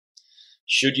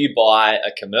Should you buy a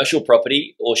commercial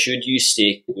property or should you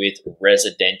stick with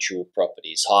residential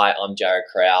properties? Hi, I'm Jared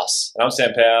Krause. And I'm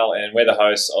Sam Powell, and we're the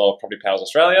hosts of Property Pals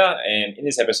Australia. And in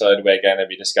this episode, we're going to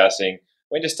be discussing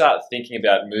when to start thinking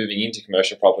about moving into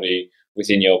commercial property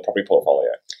within your property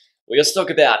portfolio. We also talk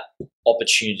about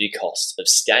opportunity costs of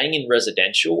staying in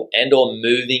residential and or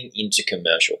moving into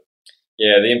commercial.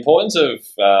 Yeah, the importance of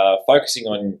focusing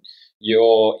on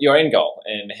your end goal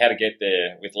and how to get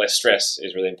there with less stress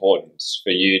is really important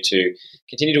for you to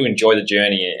continue to enjoy the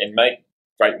journey and make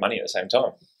great money at the same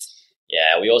time.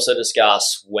 Yeah, we also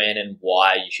discuss when and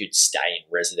why you should stay in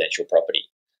residential property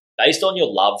based on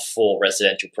your love for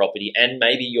residential property and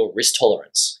maybe your risk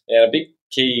tolerance. Yeah, a big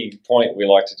key point we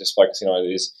like to just focus in on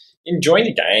is enjoying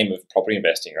the game of property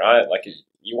investing, right? Like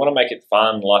you want to make it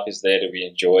fun, life is there to be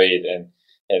enjoyed, and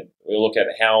we'll look at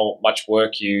how much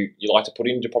work you like to put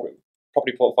into property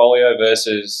portfolio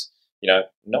versus,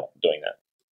 not doing that.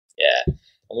 Yeah.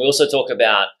 And we also talk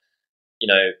about,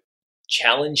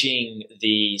 challenging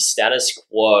the status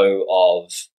quo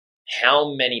of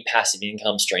how many passive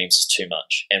income streams is too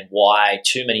much and why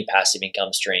too many passive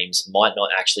income streams might not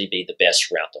actually be the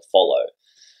best route to follow.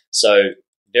 So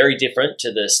very different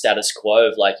to the status quo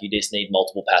of like you just need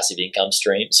multiple passive income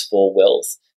streams for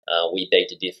wealth. We beg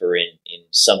to differ in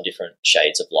some different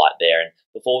shades of light there. And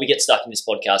before we get stuck in this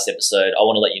podcast episode, I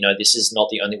want to let you know this is not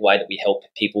the only way that we help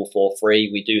people for free.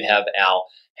 We do have our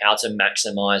How to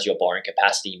Maximize Your Borrowing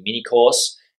Capacity mini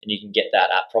course, and you can get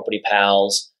that at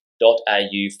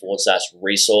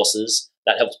propertypals.au/resources.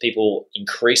 That helps people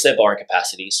increase their borrowing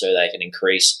capacity so they can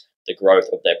increase the growth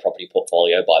of their property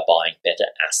portfolio by buying better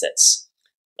assets.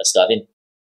 Let's dive in.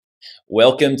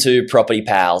 Welcome to Property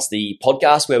Pals, the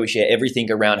podcast where we share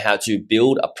everything around how to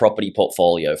build a property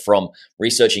portfolio, from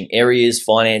researching areas,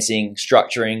 financing,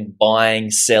 structuring,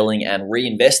 buying, selling, and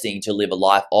reinvesting to live a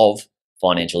life of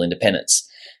financial independence.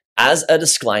 As a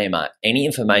disclaimer, any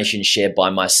information shared by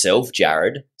myself,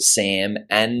 Jared, Sam,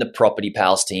 and the Property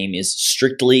Pals team is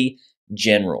strictly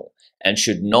general and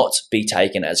should not be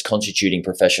taken as constituting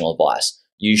professional advice.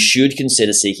 You should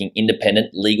consider seeking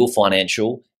independent legal,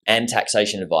 financial, and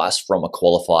taxation advice from a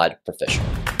qualified professional.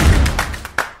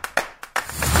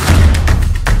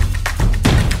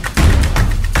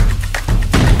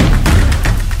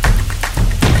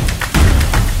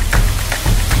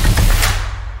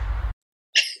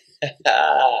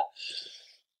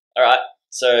 All right,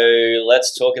 so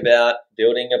let's talk about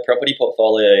building a property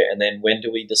portfolio, and then when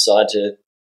do we decide to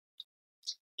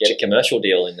get a commercial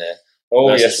deal in there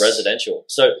versus residential?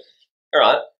 So, all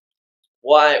right.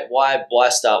 Why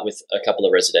start with a couple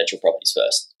of residential properties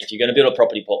first? If you're going to build a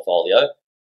property portfolio,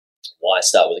 why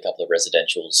start with a couple of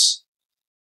residentials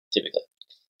typically?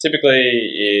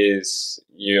 Typically is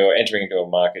you're entering into a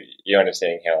market, you're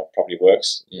understanding how property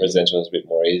works. Mm-hmm. Residential is a bit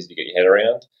more easy to get your head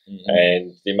around. Mm-hmm.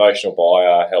 And the emotional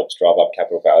buyer helps drive up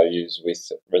capital values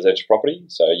with residential property.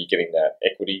 So you're getting that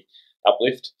equity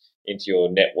uplift into your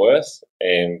net worth.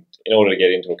 And in order to get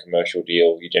into a commercial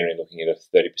deal, you're generally looking at a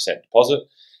 30% deposit.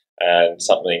 And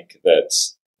something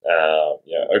that's a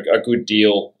good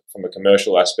deal from a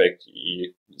commercial aspect,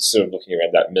 you're sort of looking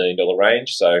around that $1 million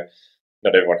range. So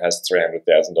not everyone has $300,000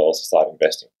 to start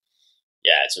investing.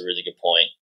 Yeah, it's a really good point.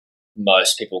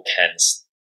 Most people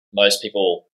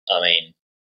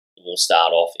will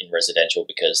start off in residential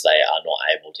because they are not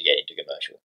able to get into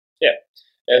commercial. Yeah,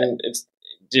 and it's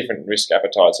different risk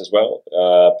appetites as well.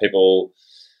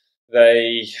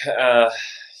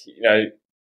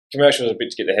 Commercial is a bit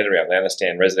to get their head around. They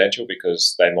understand residential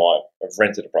because they might have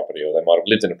rented a property or they might have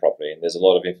lived in a property, and there's a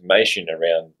lot of information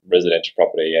around residential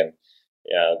property, and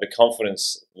the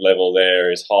confidence level there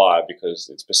is higher because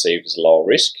it's perceived as lower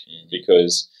risk. Mm-hmm.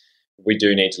 Because we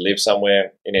do need to live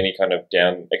somewhere. In any kind of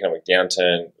economic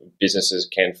downturn, businesses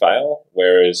can fail,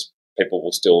 whereas people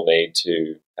will still need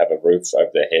to have a roof over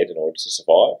their head in order to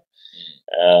survive.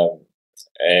 Mm-hmm.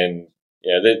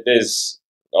 There's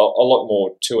a lot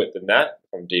more to it than that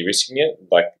from de-risking it.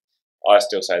 Like I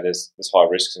still say there's high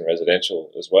risks in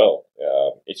residential as well.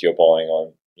 If you're buying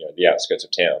on the outskirts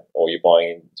of town, or you're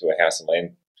buying into a house and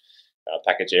land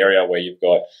package area where you've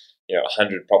got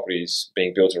 100 properties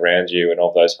being built around you, and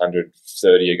of those 100,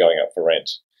 30 are going up for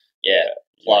rent. Yeah,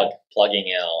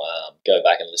 plugging our go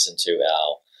back and listen to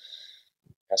our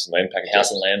house and land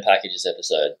packages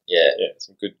episode. Yeah,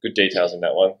 some good details in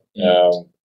that one. Mm.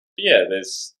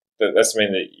 That's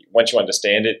mean that once you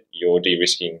understand it, you're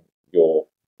de-risking your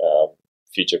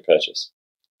future purchase.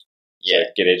 Yeah,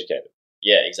 so get educated.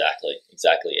 Yeah, exactly.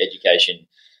 Education.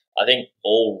 I think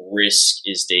all risk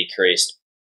is decreased.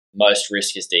 Most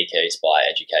risk is decreased by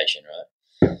education, right?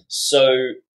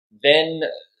 So then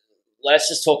let's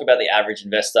just talk about the average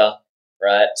investor.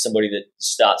 right? Somebody that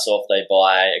starts off, they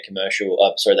buy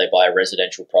a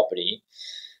residential property.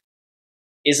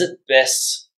 Is it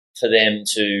best for them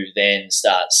to then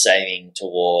start saving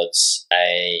towards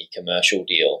a commercial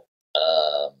deal?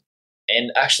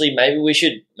 And actually, maybe we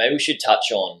should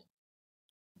touch on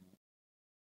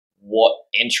what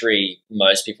entry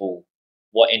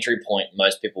point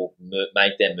most people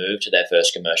make their move to their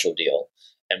first commercial deal,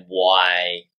 and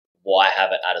why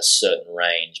have it at a certain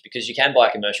range, because you can buy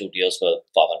commercial deals for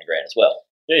 500 grand as well.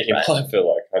 Yeah, you can right? buy for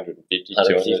like 150,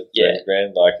 200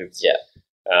 grand. Like it's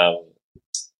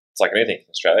like anything in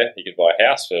Australia. You could buy a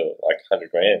house for like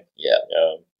 100 grand. Yeah.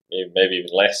 Maybe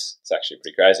even less. It's actually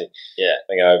pretty crazy. Yeah. I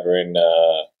think over in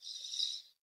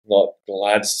not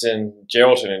Gladstone,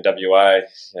 Geraldton in WA,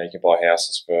 you can buy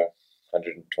houses for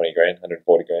 120 grand,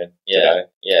 140 grand today.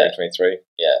 Yeah. 2023.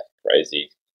 Yeah.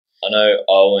 Crazy. I know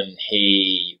Owen,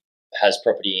 he has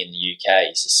property in the UK.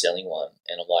 He's just selling one.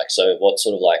 And I'm like, so what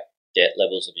sort of like debt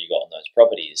levels have you got on those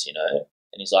properties, you know?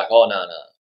 And he's like, oh, no.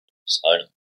 Just own them.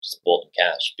 Just bought them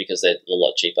cash because they're a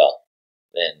lot cheaper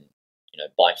than,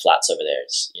 buying flats over there.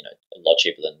 It's, a lot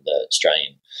cheaper than the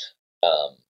Australian,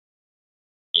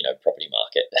 property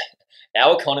market.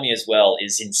 Our economy as well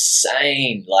is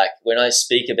insane. Like when I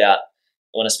speak to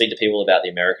people about the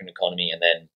American economy and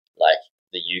then like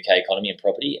the UK economy and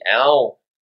property, our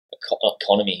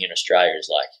economy here in Australia is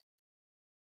like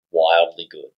wildly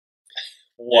good.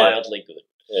 Wildly good.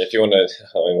 Yeah, if you want to,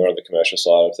 we're on the commercial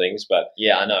side of things, but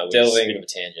yeah, I know. It's a bit of a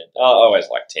tangent. I always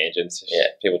like tangents. Yeah.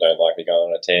 If people don't like me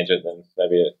going on a tangent, then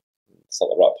maybe it's not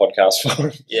the right podcast for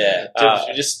them. Yeah.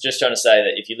 Just trying to say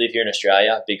that if you live here in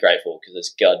Australia, be grateful because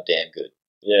it's goddamn good.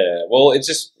 Yeah. Well, it's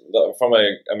just from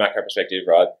a macro perspective,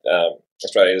 right?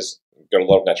 Australia's got a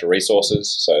lot of natural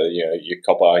resources. So, your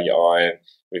copper, your iron.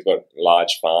 We've got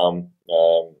large farm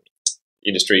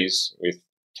industries with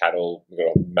cattle. We've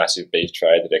got a massive beef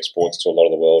trade that exports to a lot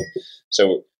of the world.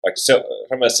 So,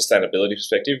 from a sustainability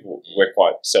perspective, we're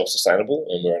quite self-sustainable,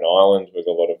 and we're an island with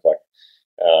a lot of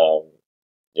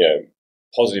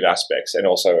positive aspects, and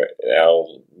also our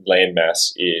land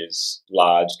mass is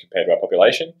large compared to our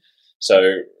population.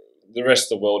 So the rest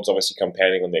of the world's obviously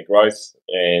compounding on their growth,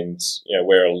 and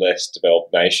we're a less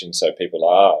developed nation, so people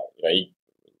are. You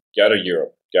go to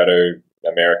Europe, go to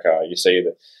America, you see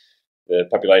that the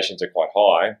populations are quite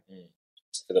high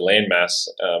for the land mass.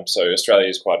 So Australia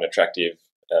is quite an attractive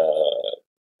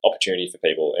opportunity for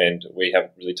people, and we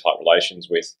have really tight relations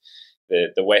with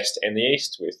the West and the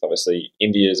East, with obviously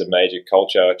India is a major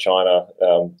culture, China,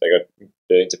 they got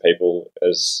billions of people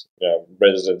as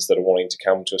residents that are wanting to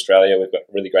come to Australia. We've got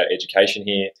really great education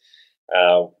here.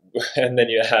 And then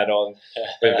you add on,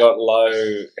 we've got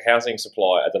low housing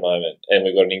supply at the moment, and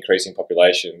we've got an increasing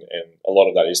population, and a lot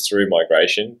of that is through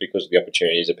migration because of the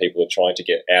opportunities that people are trying to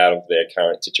get out of their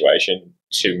current situation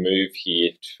to move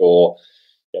here for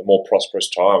more prosperous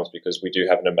times, because we do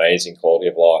have an amazing quality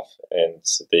of life, and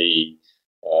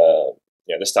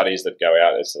the studies that go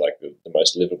out as like the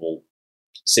most livable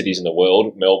cities in the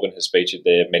world. Melbourne has featured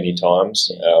there many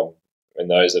times, and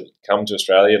those that come to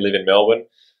Australia live in Melbourne.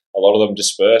 A lot of them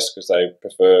disperse because they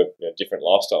prefer different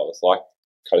lifestyles, like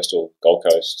coastal, Gold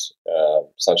Coast,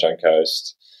 Sunshine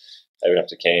Coast, even up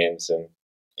to Cairns, and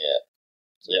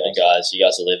living guys. You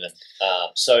guys are living.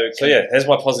 So yeah, there's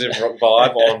my positive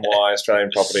vibe on why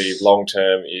Australian property long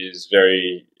term is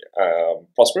very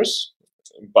prosperous,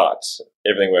 but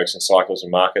everything works in cycles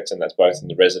and markets, and that's both in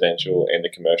the residential and the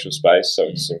commercial space. So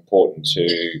it's important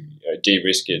to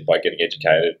de-risk it by getting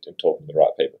educated and talking to the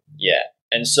right people. Yeah.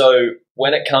 And so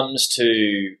when it comes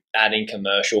to adding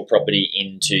commercial property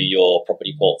into your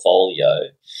property portfolio,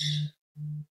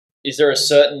 is there a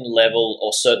certain level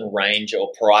or certain range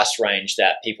or price range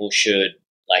that people should,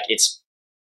 like it's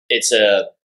a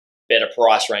better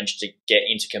price range to get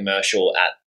into commercial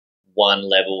at one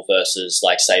level versus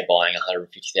like say buying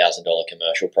 $150,000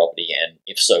 commercial property, and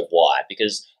if so, why?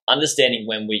 Because understanding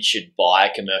when we should buy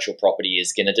a commercial property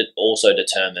is going to also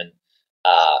determine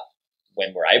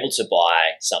when we're able to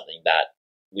buy something that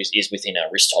is within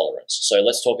our risk tolerance. So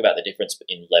let's talk about the difference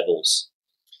in levels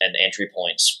and entry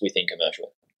points within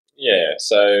commercial. Yeah,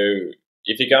 so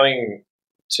if you're going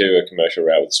to a commercial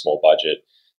route with a small budget,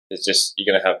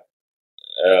 you're going to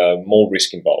have more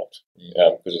risk involved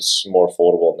because it's more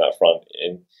affordable on that front.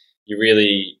 And you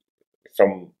really,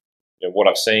 from what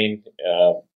I've seen,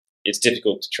 it's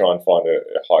difficult to try and find a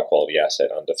high quality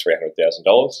asset under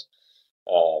 $300,000.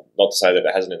 Not to say that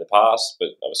it hasn't in the past, but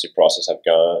obviously prices have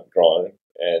grown,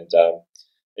 and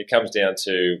it comes down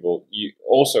to, well, you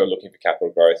also are looking for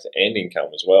capital growth and income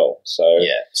as well. So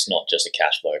yeah, it's not just a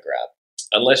cash flow grab.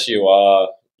 Unless you are,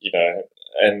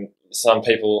 and some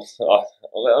people,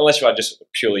 unless you are just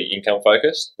purely income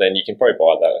focused, then you can probably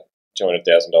buy that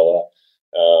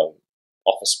 $200,000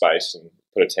 office space and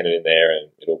put a tenant in there,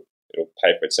 and it'll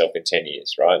pay for itself in 10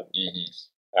 years, right?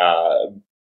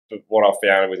 But what I've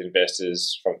found with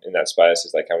investors in that space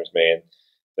is they come to me and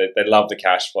they love the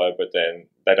cash flow, but then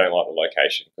they don't like the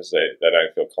location because they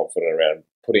don't feel confident around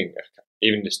putting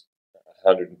even just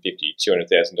 $150,000,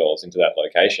 $200,000 into that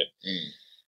location,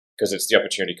 because it's the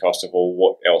opportunity cost of, well,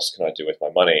 what else can I do with my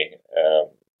money?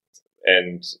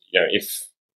 And if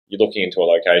you're looking into a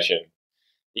location,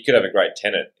 you could have a great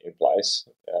tenant in place,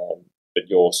 but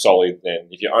you're solely then,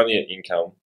 if you're only at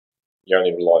income, you're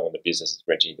only relying on the business that's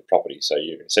renting the property. So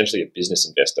you're essentially a business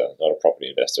investor, not a property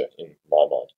investor, in my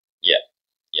mind. Yeah.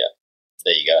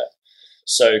 There you go.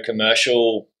 So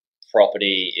commercial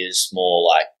property is more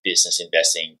like business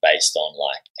investing based on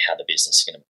like how the business is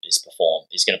going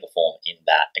to perform in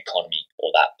that economy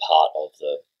or that part of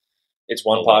the. It's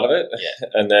one part of it,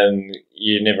 and then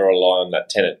you never rely on that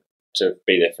tenant to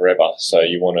be there forever. So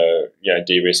you want to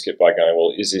de-risk it by going,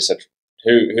 well, is this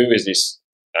who is this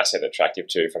asset attractive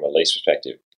to from a lease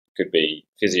perspective? It could be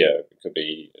physio, it could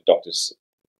be a doctor's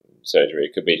surgery,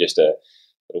 it could be just a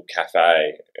little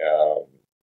cafe,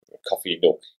 coffee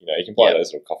nook. You can buy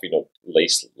those little coffee nook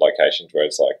lease locations where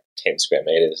it's like 10 square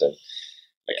meters, and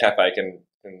a cafe can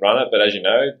run it. But as you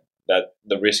know, that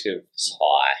the risk of it's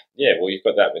high. Yeah, well, you've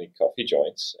got that many coffee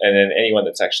joints, and then anyone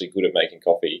that's actually good at making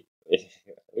coffee.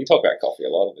 We talk about coffee a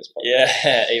lot on this podcast.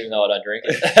 Yeah, even though I don't drink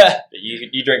it, but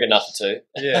you drink enough too.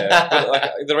 Yeah,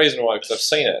 but the reason why, because I've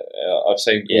seen it. I've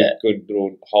seen good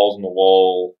little holes in the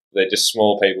wall. They're just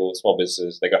small people, small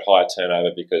businesses. They got higher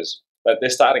turnover because they're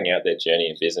starting out their journey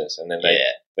in business, and then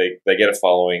they get a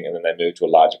following, and then they move to a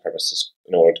larger premises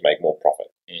in order to make more profit.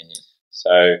 Mm-hmm.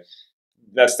 So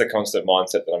that's the constant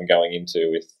mindset that I'm going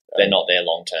into with. They're not there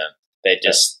long term. They're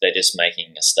just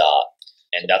making a start.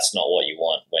 And that's not what you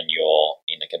want when you're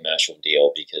in a commercial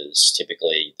deal, because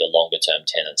typically the longer term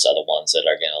tenants are the ones that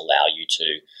are going to allow you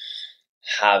to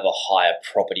have a higher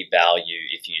property value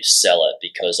if you sell it,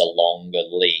 because a longer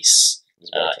lease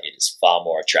is far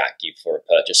more attractive for a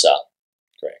purchaser.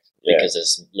 Correct. Because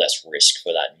there's less risk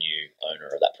for that new owner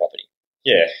of that property.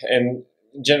 Yeah, and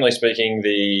generally speaking,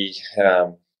 the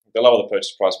lower the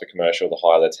purchase price for commercial, the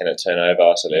higher the tenant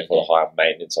turnover, so therefore the higher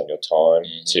maintenance on your time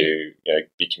to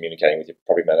be communicating with your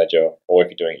property manager, or if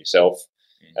you're doing it yourself.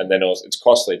 And then also, it's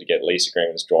costly to get lease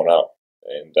agreements drawn up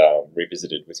and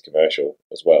revisited with commercial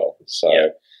as well. So,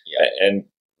 and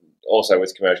also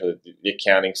with commercial, the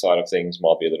accounting side of things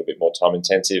might be a little bit more time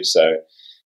intensive. So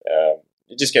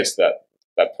it just gets to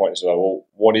that point as well.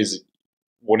 What is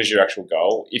your actual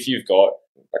goal? If you've got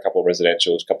a couple of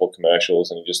residentials, a couple of commercials,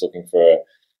 and you're just looking for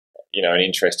an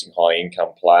interesting high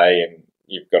income play, and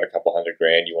you've got a couple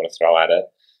 $100,000 you want to throw at it,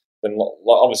 then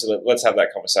obviously let's have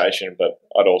that conversation. But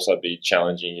I'd also be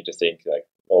challenging you to think like,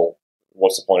 well,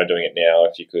 what's the point of doing it now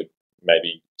if you could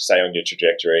maybe stay on your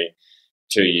trajectory?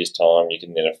 2 years' time, you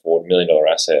can then afford $1 million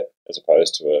asset as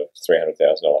opposed to a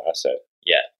 $300,000 asset.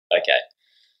 Yeah. Okay.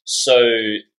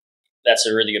 So that's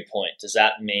a really good point. Does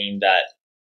that mean that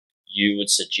you would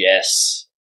suggest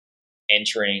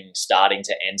starting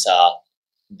to enter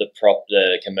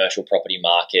the commercial property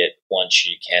market once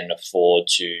you can afford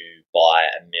to buy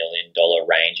 $1 million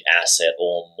range asset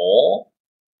or more?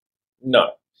 No.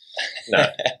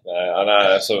 I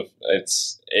know. Sort of,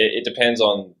 it depends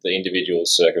on the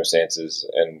individual's circumstances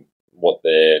and what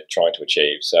they're trying to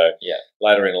achieve. So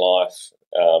later in life,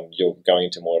 you're going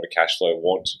into more of a cash flow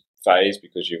want phase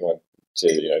because you want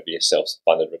to be a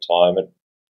self-funded retirement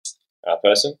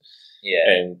person.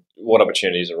 Yeah. And what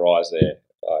opportunities arise there?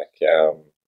 Like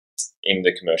in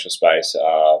the commercial space,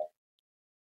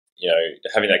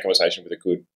 having that conversation with a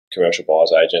good commercial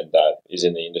buyer's agent that is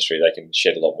in the industry, they can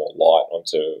shed a lot more light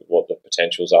onto what the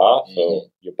potentials are for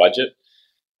your budget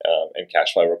and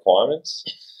cash flow requirements.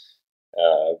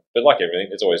 But like everything,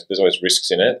 there's always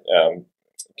risks in it.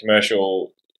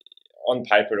 Commercial, on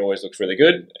paper, it always looks really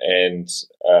good, and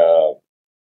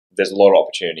there's a lot of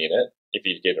opportunity in it if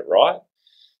you get it right.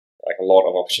 Like a lot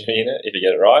of opportunity in it if you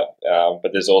get it right.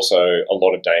 But there's also a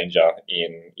lot of danger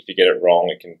in if you get it wrong,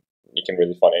 it can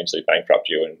really financially bankrupt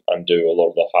you and undo a lot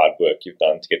of the hard work you've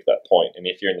done to get to that point. And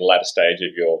if you're in the latter stage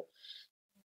of your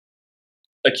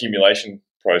accumulation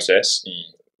process,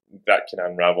 that can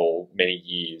unravel many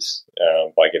years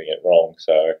by getting it wrong.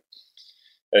 So,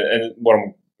 and what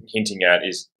I'm hinting at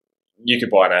is you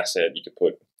could buy an asset, you could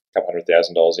put a couple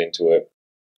 $100,000 into it,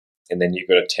 and then you've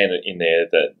got a tenant in there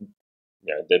that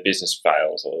their business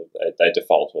fails, or they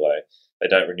default, or they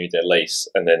don't renew their lease,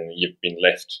 and then you've been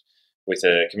left with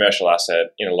a commercial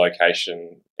asset in a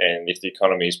location, and if the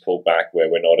economy is pulled back where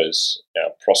we're not as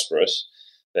prosperous,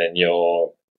 then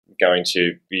you're going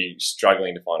to be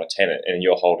struggling to find a tenant, and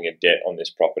you're holding a debt on this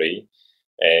property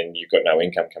and you've got no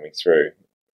income coming through.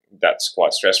 That's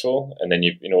quite stressful. And then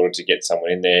in order to get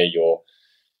someone in there,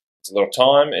 it's a lot of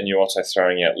time, and you're also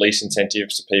throwing out lease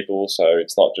incentives to people. So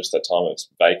it's not just the time it's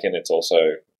vacant, it's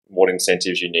also what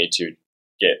incentives you need to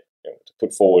get to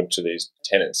put forward to these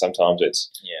tenants. Sometimes it's,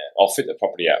 I'll fit the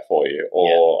property out for you,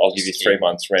 or I'll give you 3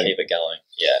 months rent. Keep it going.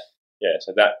 Yeah.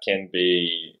 So that can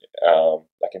be,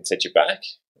 that can set you back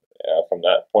from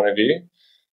that point of view.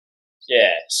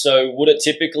 Yeah. So would it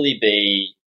typically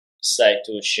be safe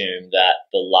to assume that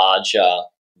the larger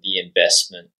the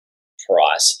investment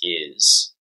price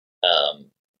is,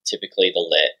 typically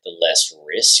the less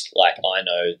risk? Like, I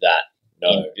know that.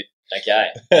 No.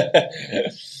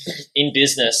 In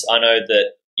business, I know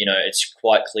that, it's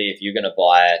quite clear if you're going to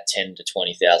buy a $10,000 to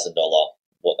 $20,000,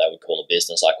 what they would call a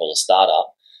business, I call a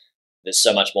startup, there's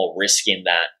so much more risk in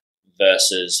that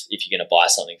versus if you're going to buy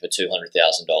something for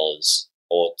 $200,000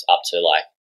 or up to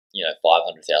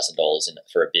 $500,000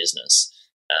 for a business.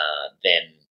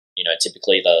 Then,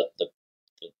 typically the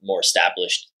more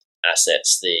established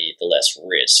assets, the less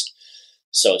risk.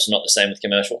 So it's not the same with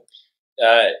commercial?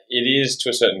 It is to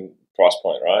a certain price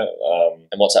point, right?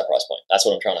 And what's that price point? That's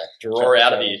what I'm trying to draw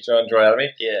out of you. Trying to draw out of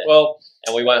me? Yeah. Well,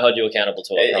 and we won't hold you accountable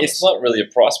to it. It's not really a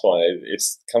price point. It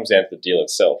comes down to the deal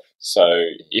itself. So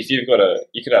if you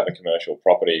could have a commercial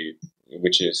property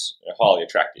which is highly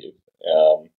attractive.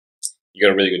 You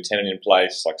got a really good tenant in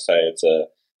place, like say it's a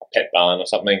pet barn or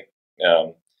something.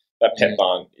 That pet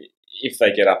barn, if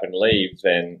they get up and leave,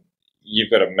 then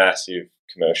you've got a massive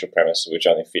commercial premise which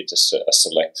only fits a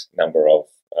select number of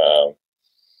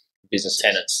business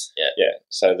tenants. Yeah.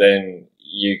 So then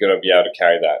you got to be able to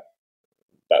carry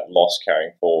that loss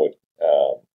carrying forward.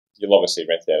 You'll obviously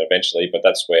rent it out eventually, but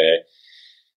that's where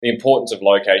the importance of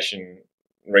location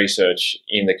research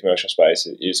in the commercial space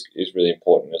is really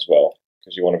important as well,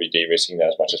 because you want to be de-risking that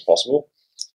as much as possible.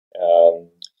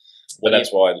 What do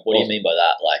you mean by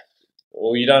that? Like,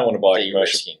 well, you don't want to buy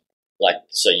de-risking.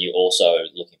 So you're also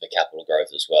looking for capital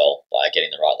growth as well by getting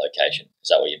the right location. Is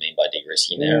that what you mean by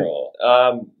de-risking there? Or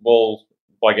well,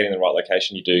 by getting the right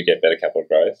location, you do get better capital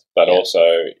growth, but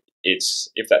also it's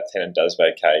if that tenant does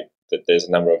vacate, that there's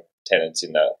a number of tenants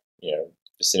in that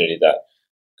vicinity that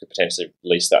could potentially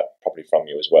lease that property from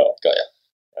you as well. Got you.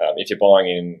 If you're buying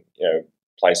in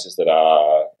places that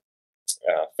are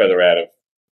further out of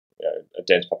a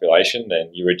dense population,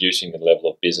 then you're reducing the level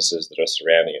of businesses that are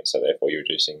surrounding it. So therefore, you're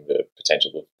reducing the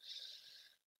potential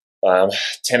of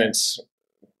tenants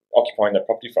occupying that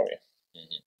property from you.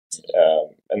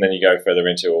 Mm-hmm. And then you go further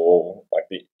into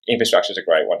the infrastructure is a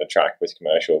great one to track with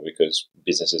commercial, because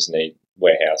businesses need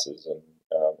warehouses and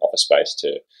office space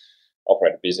to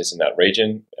operate a business in that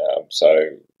region.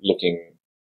 So looking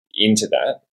into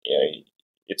that,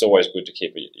 it's always good to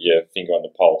keep your finger on the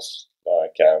pulse.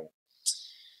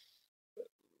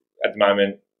 At the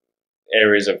moment,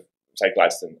 areas of, say,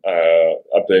 Gladstone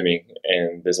are booming,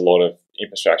 and there's a lot of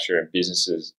infrastructure and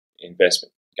businesses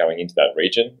investment going into that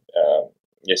region.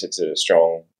 Yes, it's a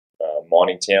strong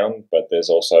mining town, but there's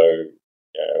also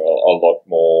a lot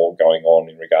more going on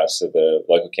in regards to the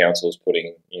local councils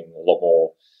putting in a lot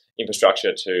more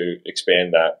infrastructure to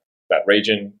expand that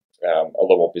region. A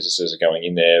lot more businesses are going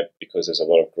in there because there's a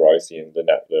lot of growth in the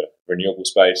renewable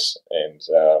space, and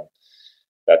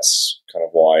that's kind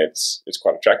of why it's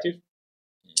quite attractive.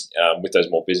 With those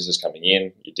more businesses coming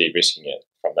in, you're de-risking it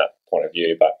from that point of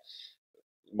view. But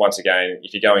once again,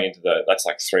 if you're going into that's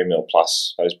like $3 million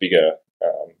plus, those bigger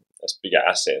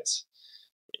assets,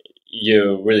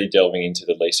 you're really delving into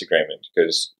the lease agreement,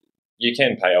 because you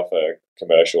can pay off a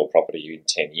commercial property in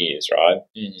 10 years, right?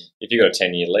 Mm-hmm. If you've got a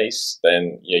 10-year lease,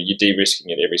 then you're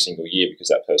de-risking it every single year because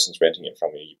that person's renting it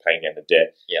from you. You're paying down the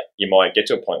debt. Yeah. You might get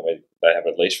to a point where they have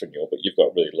a lease renewal, but you've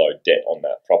got really low debt on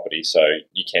that property, so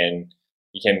you can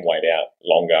wait out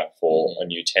longer for a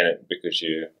new tenant because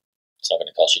it's not going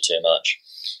to cost you too much.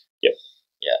 Yep.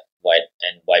 Yeah.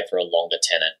 Wait for a longer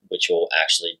tenant, which will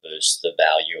actually boost the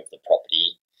value of the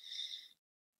property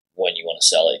when you want to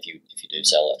sell it, if you do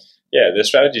sell it. Yeah, there's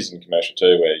strategies in commercial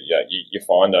too where you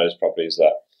find those properties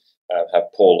that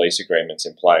have poor lease agreements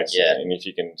in place, and if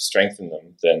you can strengthen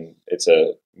them, then it's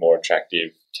a more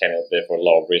attractive tenant, therefore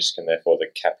lower risk, and therefore the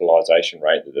capitalisation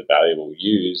rate that the value will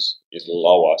use is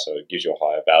lower, so it gives you a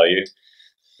higher value.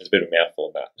 There's a bit of a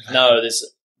mouthful in that. No,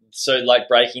 so like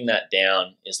breaking that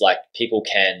down is like people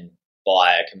can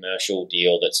buy a commercial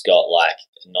deal that's got like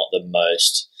not the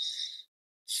most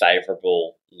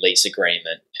favourable lease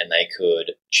agreement, and they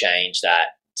could change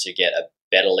that to get a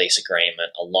better lease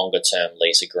agreement, a longer term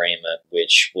lease agreement,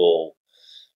 which will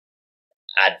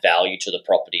add value to the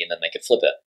property, and then they could flip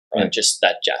it. Right, just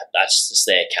that's just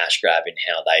their cash grab in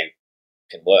how they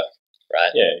can work.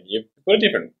 Right. Yeah, you put a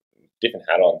different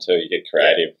hat on too. You get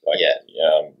creative.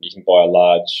 You can buy a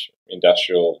large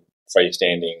industrial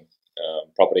freestanding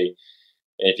property,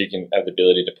 and if you can have the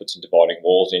ability to put some dividing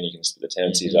walls in, you can split the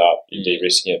tenancies up. You're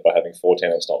de-risking it by having 4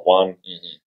 tenants, not one.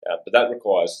 But that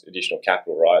requires additional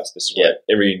capital, right? So this is where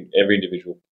every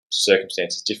individual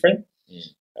circumstance is different.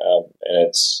 And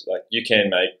it's like you can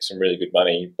make some really good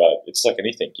money, but it's like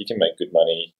anything. You can make good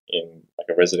money in like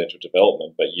a residential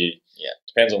development, but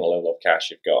depends on the level of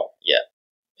cash you've got.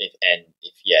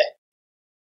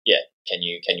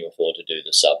 Can you afford to do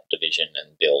the subdivision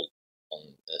and build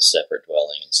on a separate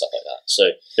dwelling and stuff like that?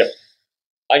 So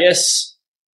I guess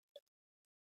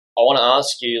I want to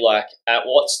ask you, like, at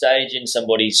what stage in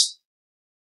somebody's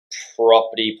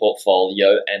property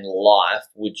portfolio and life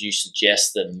would you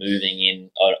suggest them moving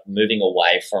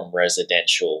away from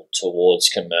residential towards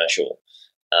commercial?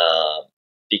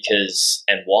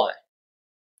 And why?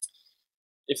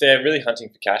 If they're really hunting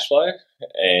for cash flow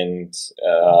and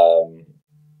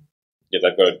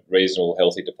they've got a reasonable,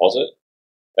 healthy deposit,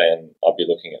 then I'd be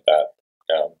looking at that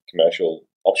commercial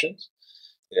options.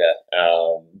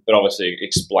 But obviously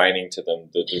explaining to them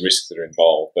the risks that are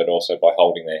involved, but also by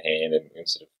holding their hand and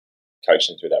sort of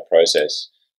coaching through that process.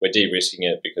 We're de-risking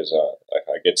it because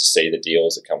I get to see the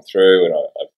deals that come through, and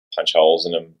I punch holes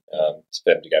in them for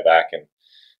them to go back and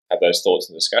have those thoughts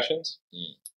and discussions.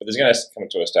 But there's going to come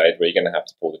to a stage where you're going to have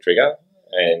to pull the trigger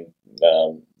and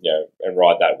and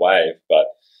ride that wave. But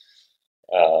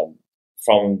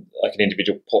from like an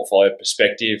individual portfolio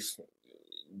perspective,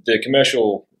 the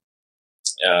commercial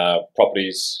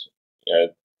properties,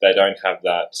 they don't have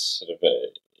that sort of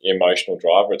emotional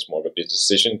driver. It's more of a business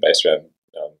decision based around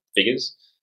figures,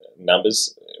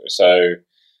 numbers. So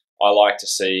I like to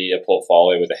see a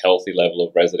portfolio with a healthy level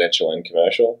of residential and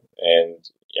commercial. And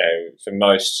for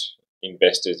most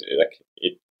investors,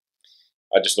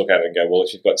 I just look at it and go, well,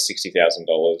 if you've got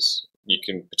 $60,000, you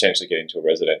can potentially get into a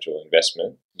residential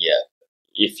investment.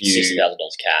 If you $60,000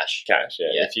 cash.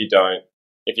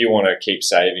 If you want to keep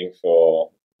saving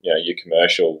for your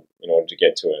commercial in order to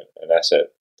get to an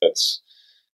asset that's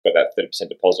got that 30%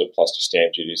 deposit plus your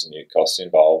stamp duties and your costs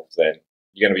involved, then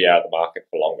you're going to be out of the market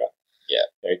for longer.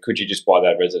 Could you just buy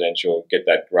that residential, get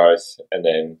that growth, and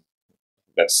then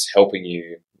that's helping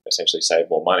you essentially save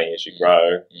more money as you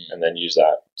grow, and then use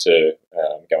that to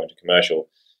go into commercial.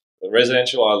 The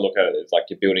residential, I look at it as like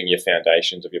you're building your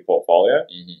foundations of your portfolio,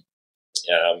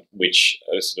 which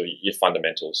are sort of your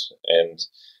fundamentals, and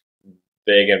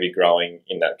they're going to be growing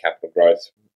in that capital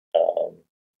growth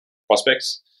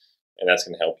prospects, and that's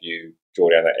going to help you draw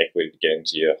down that equity to get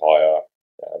into your higher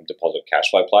deposit cash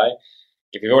flow play.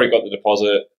 If you've already got the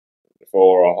deposit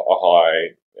for a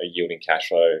high yielding cash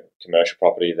flow commercial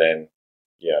property, then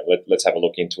let's have a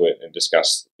look into it and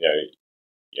discuss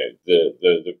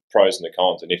the pros and the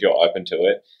cons. And if you're open to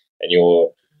it, and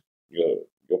your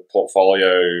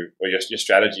portfolio or your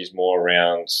strategy is more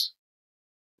around,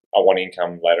 I want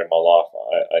income later in my life,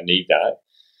 I need that,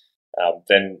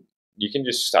 then you can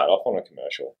just start off on a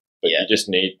commercial. But you just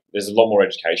there's a lot more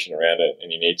education around it,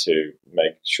 and you need to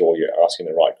make sure you're asking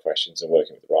the right questions and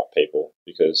working with the right people,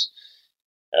 because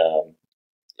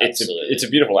it's a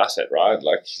beautiful asset, right?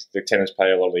 Like the tenants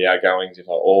pay a lot of the outgoings, if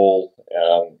not all.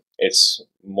 It's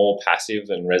more passive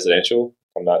than residential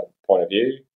from that point of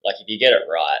view. Like if you get it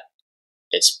right,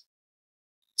 it's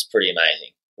pretty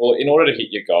amazing. Well, in order to hit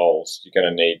your goals, you're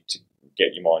going to need to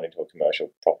get your mind into a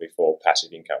commercial property for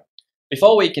passive income.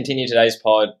 Before we continue today's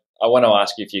pod, I want to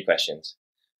ask you a few questions.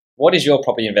 What is your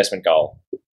property investment goal?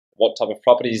 What type of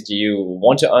properties do you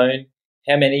want to own?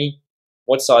 How many?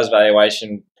 What size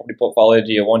valuation property portfolio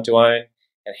do you want to own?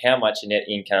 And how much in net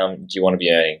income do you want to be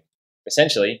earning?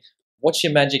 Essentially, what's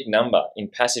your magic number in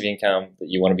passive income that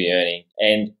you want to be earning?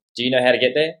 And do you know how to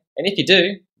get there? And if you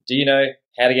do you know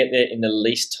how to get there in the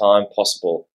least time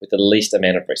possible with the least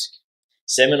amount of risk?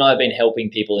 Sam and I have been helping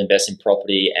people invest in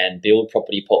property and build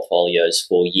property portfolios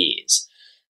for years.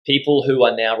 People who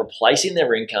are now replacing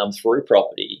their income through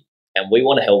property, and we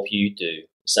want to help you do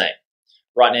the same.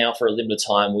 Right now, for a limited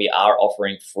time, we are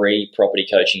offering free property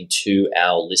coaching to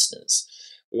our listeners.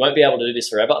 We won't be able to do this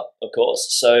forever, of course,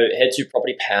 so head to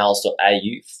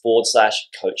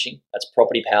propertypals.au/coaching. That's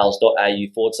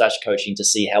propertypals.au/coaching to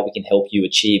see how we can help you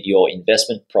achieve your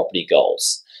investment property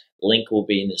goals. Link will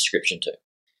be in the description too.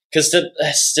 Because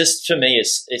just for me,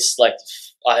 it's like,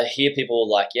 I hear people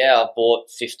like, I bought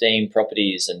 15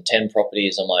 properties and 10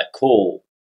 properties. I'm like, cool.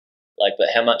 Like,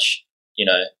 but how much,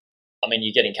 I mean,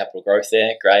 you're getting capital growth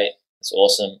there. Great. It's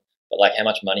awesome. But like, how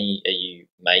much money are you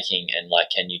making, and like,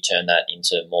 can you turn that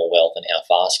into more wealth, and how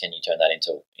fast can you turn that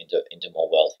into more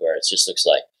wealth? Where it just looks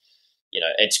like,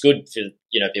 it's good for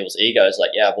people's egos.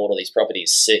 Like, yeah, I bought all these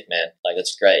properties, sick, man. Like,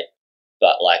 that's great.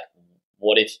 But like,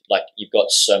 what if like you've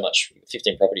got so much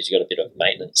 15 properties, you've got a bit of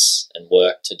maintenance and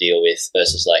work to deal with,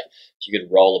 versus like if you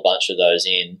could roll a bunch of those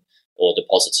in, or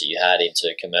deposits that you had,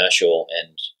 into commercial,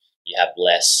 and you have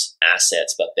less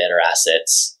assets but better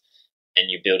assets, and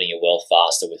you're building your wealth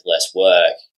faster with less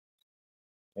work.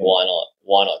 Why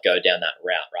not go down that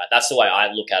route, right? That's the way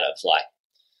I look at it. It's like,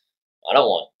 I don't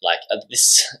want like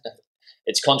this.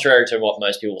 It's contrary to what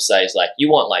most people say, is like, you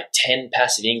want like 10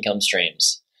 passive income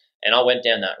streams. And I went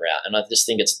down that route, and I just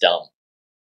think it's dumb.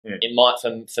 It might,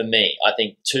 for me, I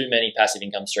think too many passive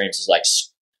income streams is like,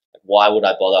 why would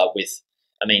I bother with,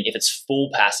 I mean, if it's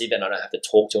full passive and I don't have to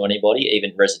talk to anybody,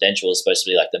 even residential is supposed to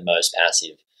be like the most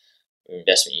passive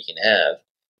investment you can have,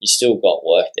 you still got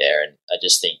work there. And I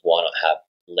just think, why not have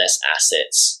less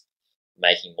assets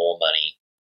making more money,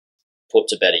 put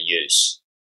to better use,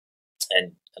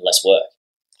 and less work?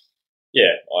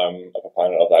 Yeah, I'm a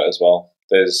proponent of that as well.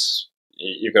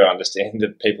 You've got to understand the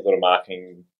people that are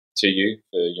marketing to you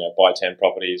for, buy 10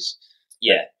 properties.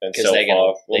 Yeah, and because sell they're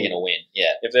 5. going to win.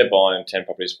 Yeah, if they're buying 10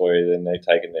 properties for you, then they're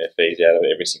taking their fees out of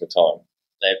it every single time.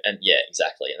 Yeah,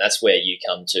 exactly. And that's where you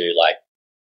come to like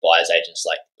buyers agents,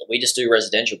 like, we just do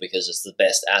residential because it's the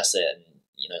best asset. And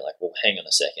like, well, hang on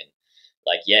a second.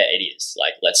 Like, yeah, it is.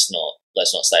 Like, let's not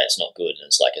say it's not good, and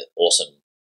it's like an awesome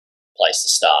place to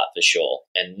start for sure.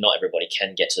 And not everybody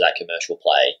can get to that commercial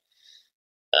play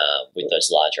with those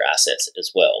larger assets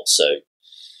as well. So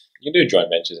you can do joint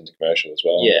ventures into commercial as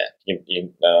well. Yeah, and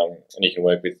you can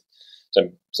work with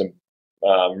some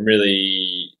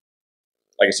really,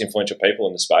 I guess, influential people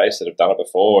in the space that have done it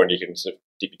before, and you can sort of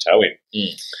dip your toe in.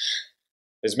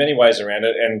 There's many ways around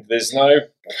it, and there's no,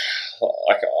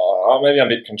 like, maybe I'm a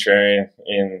bit contrarian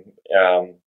in,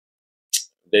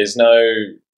 there's no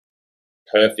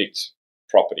perfect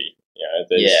property.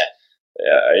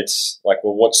 It's like,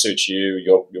 well, what suits you,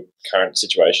 your current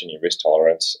situation, your risk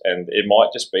tolerance, and it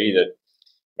might just be that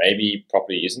maybe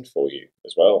property isn't for you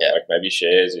as well. Yeah. Like, maybe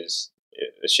shares is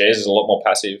a lot more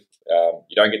passive.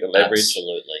 You don't get the leverage.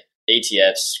 Absolutely.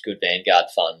 ETFs, good Vanguard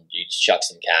fund. You chuck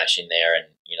some cash in there, and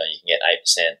you can get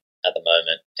 8% at the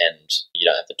moment, and you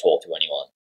don't have to talk to anyone.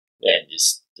 Yeah. And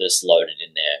just loaded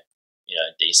in there.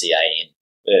 DCA in.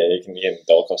 Yeah, you can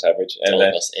dollar cost average, and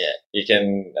then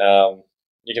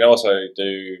you can also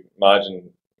do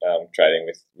margin trading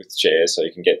with shares, so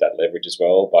you can get that leverage as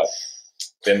well. But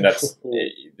then that's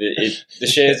the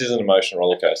shares is an emotional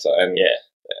roller coaster, and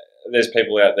there's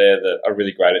people out there that are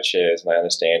really great at shares and they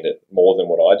understand it more than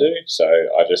what I do. So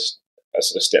I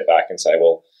sort of step back and say,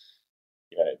 well,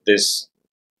 there's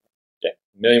a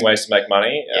million ways to make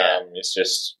money. It's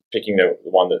just picking the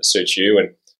one that suits you.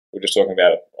 And we were just talking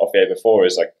about it off air before,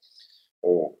 is like,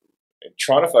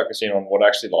 trying to focus in on what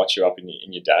actually lights you up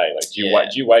in your day. Like, do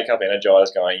you wake up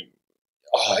energized, going,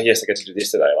 oh yes, I get to do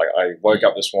this today? Like, I woke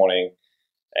up this morning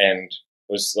and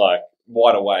was like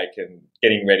wide awake and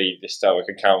getting ready just so I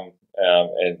could come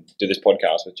and do this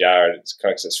podcast with Jared. It's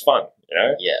kind of, it's fun,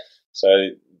 Yeah. So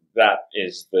that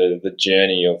is the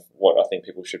journey of what I think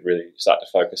people should really start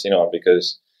to focus in on,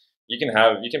 because you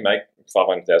can make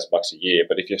 $500,000 a year,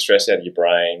 but if you're stressed out of your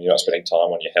brain, you're not spending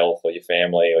time on your health or your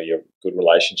family or your good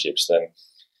relationships, then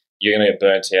you're going to get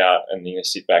burnt out, and you're going to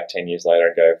sit back 10 years later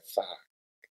and go, fuck,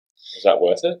 was that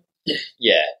worth it?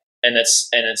 Yeah. And it's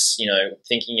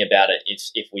thinking about it,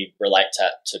 if we relate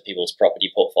to people's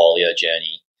property portfolio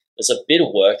journey, there's a bit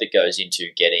of work that goes into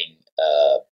getting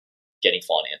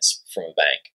finance from a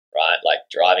bank, right? Like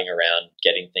driving around,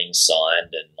 getting things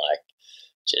signed, and like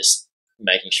just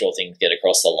making sure things get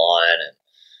across the line, and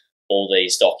all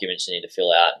these documents you need to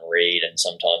fill out and read, and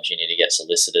sometimes you need to get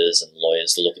solicitors and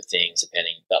lawyers to look at things, and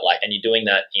you're doing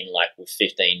that in like with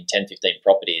 10, 15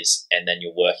 properties, and then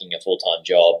you're working a full-time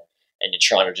job, and you're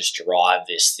trying to just drive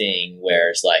this thing,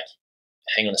 whereas like,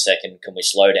 hang on a second, can we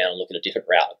slow down and look at a different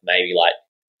route? Maybe like,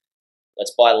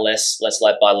 let's buy less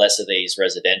of these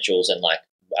residentials, and like,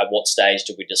 at what stage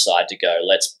do we decide to go,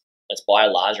 let's buy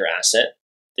a larger asset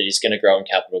that is going to grow in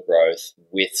capital growth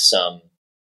with some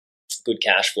good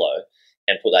cash flow,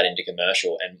 and put that into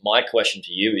commercial. And my question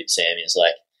to you, Sam, is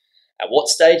like, at what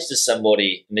stage does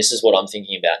somebody, and this is what I'm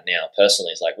thinking about now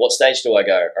personally, is like, what stage do I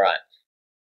go, all right,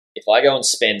 if I go and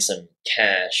spend some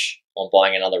cash on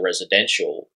buying another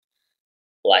residential,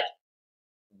 like,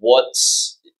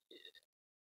 what's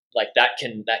like, that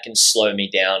can slow me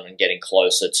down and getting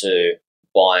closer to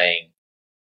buying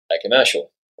a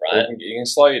commercial, right? You can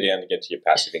slow you down to get to your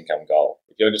passive income goal.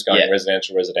 If you're just going Yeah.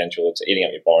 residential, it's eating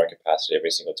up your borrowing capacity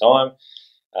every single time.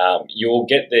 You'll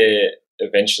get there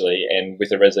eventually, and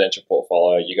with a residential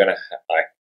portfolio, you're going to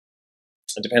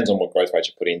it depends on what growth rate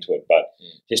you put into it, but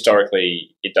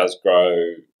historically, it does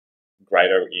grow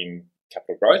greater in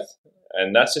capital growth,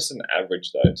 and that's just an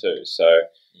average though too. So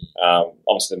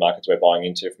obviously, the markets we're buying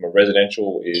into from a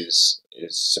residential is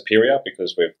superior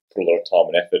because we've put a lot of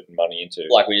time and effort and money into.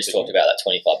 Like we just talked about, that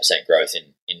 25% growth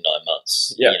in 9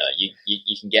 months. Yeah. You know,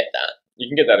 you can get that. You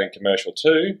can get that in commercial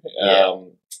too,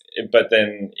 but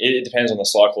then it depends on the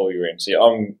cycle you're in. See,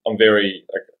 I'm very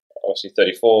obviously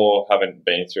 34, haven't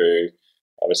been through.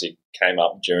 Obviously, came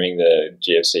up during the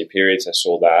GFC periods. I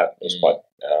saw that. It was quite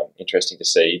interesting to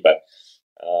see, but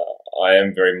I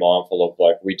am very mindful of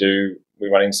we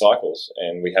run in cycles,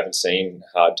 and we haven't seen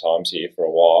hard times here for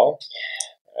a while,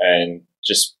 and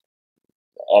just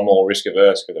I'm more risk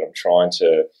averse because I'm trying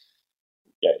to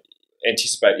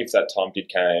anticipate if that time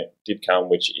did come,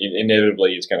 which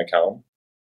inevitably is going to come.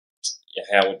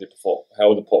 How would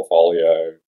the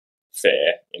portfolio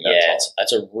fare in that time?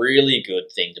 That's a really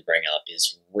good thing to bring up,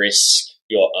 is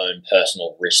your own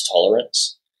personal risk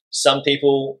tolerance. Some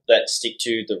people that stick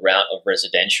to the route of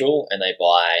residential and they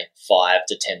buy 5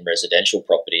 to 10 residential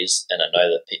properties, and I know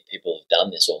that people have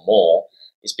done this or more,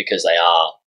 is because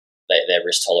their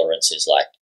risk tolerance is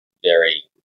very,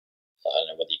 I don't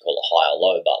know whether you call it high or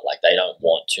low, but they don't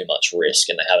want too much risk,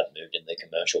 and they haven't moved in the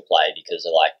commercial play because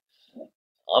they're like,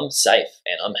 I'm safe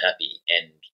and I'm happy,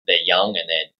 and they're young and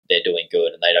they're doing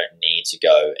good, and they don't need to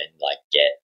go and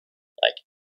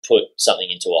put something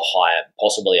into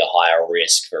possibly a higher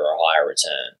risk for a higher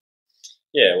return.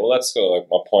 Yeah, well, that's sort of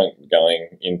my point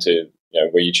going into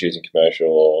where you're choosing commercial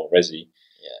or resi.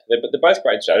 Yeah, but they're both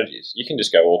great strategies. You can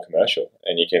just go all commercial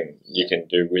and you can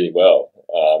do really well.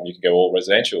 You can go all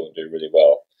residential and do really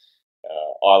well.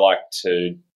 I like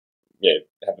to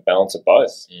have a balance of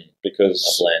both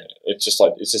because it's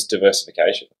just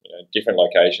diversification. Different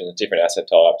locations, different asset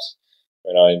types.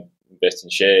 When I invest in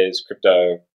shares,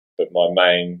 crypto, but my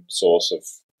main source of,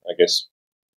 I guess,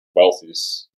 wealth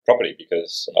is property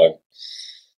because I've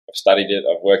studied it,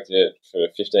 I've worked in it for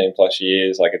 15 plus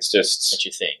years. It's just what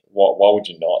you think. Why would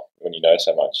you not when you know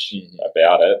so much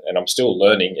about it? And I'm still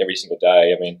learning every single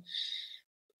day. I mean,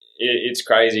 it's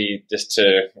crazy just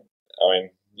to. I mean,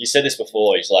 you said this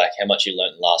before. It's how much you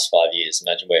learned in the last 5 years.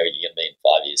 Imagine where you're going to be in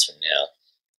 5 years from now.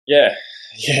 Yeah,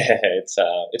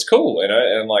 it's cool,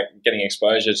 and getting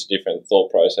exposure to different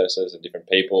thought processes and different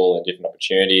people and different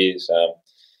opportunities.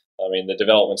 I mean, the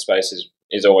development space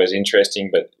is always interesting,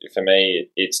 but for me,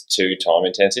 it's too time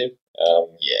intensive.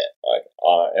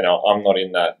 I'm not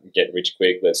in that get rich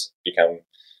quick. Let's become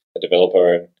a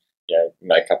developer and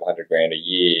make a couple $100,000 a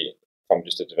year from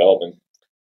just a development.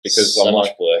 Because so much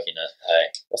work in it.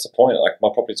 Hey, what's the point? My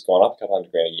property's gone up a couple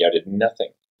 $100,000 a year. I did nothing.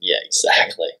 Yeah,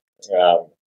 exactly.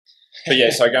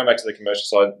 But so going back to the commercial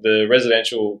side, the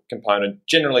residential component,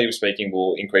 generally speaking,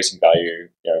 will increase in value,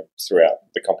 throughout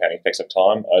the compounding effects of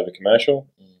time over commercial.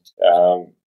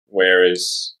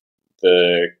 Whereas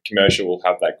the commercial will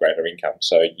have that greater income,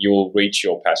 so you'll reach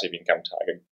your passive income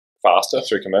target faster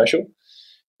through commercial.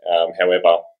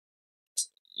 However,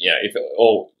 if it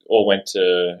all went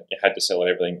to you had to sell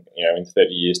everything, in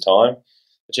 30 years' time,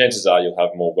 the chances are you'll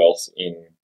have more wealth in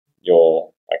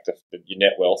your your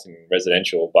net wealth in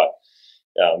residential, but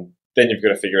then you've got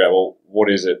to figure out, well, what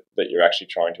is it that you're actually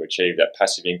trying to achieve? That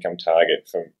passive income target,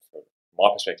 from my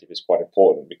perspective, is quite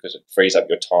important because it frees up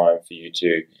your time for you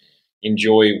to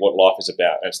enjoy what life is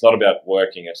about. And it's not about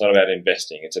working. It's not about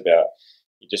investing. It's about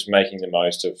you're just making the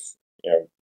most of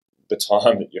the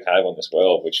time that you have on this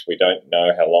world, which we don't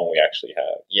know how long we actually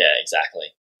have. Yeah, exactly.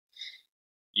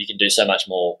 You can do so much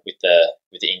more with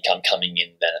the income coming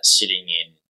in than it's sitting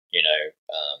in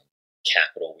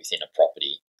capital within a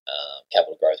property,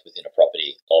 capital growth within a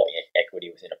property, or equity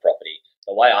within a property.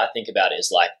 The way I think about it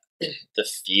is the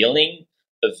feeling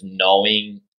of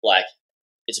knowing,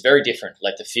 it's very different.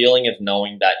 The feeling of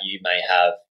knowing that you may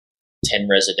have 10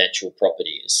 residential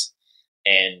properties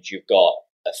and you've got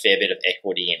a fair bit of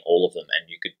equity in all of them, and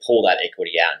you could pull that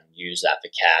equity out and use that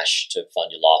for cash to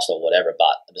fund your lifestyle or whatever.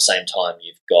 But at the same time,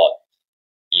 you're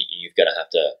going to have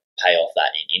to pay off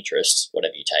that in interest,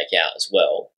 whatever you take out as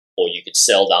well. Or you could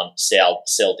sell down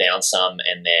some,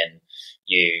 and then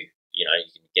you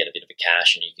can get a bit of a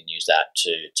cash and you can use that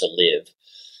to live.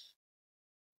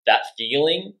 That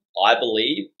feeling, I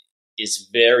believe, is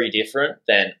very different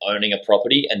than owning a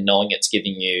property and knowing it's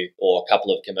giving you, or a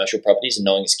couple of commercial properties, and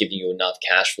knowing it's giving you enough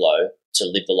cash flow to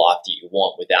live the life that you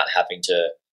want without having to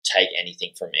take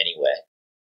anything from anywhere.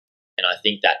 And I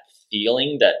think that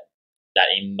feeling that that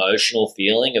emotional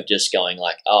feeling of just going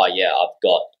like, oh yeah, I've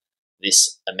got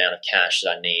this amount of cash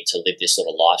that I need to live this sort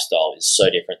of lifestyle is so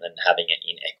different than having it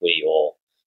in equity or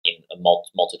in a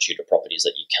multitude of properties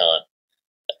that you can't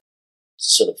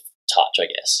sort of touch, I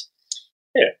guess.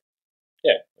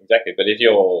 Yeah, exactly. But if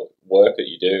your work that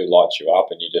you do lights you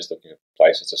up and you're just looking for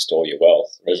places to store your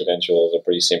wealth, residential is a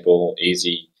pretty simple,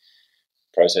 easy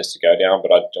process to go down.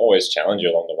 But I'd always challenge you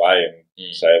along the way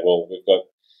and say, well, if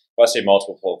I see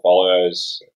multiple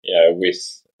portfolios,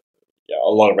 with a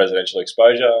lot of residential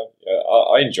exposure,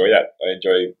 I enjoy that. I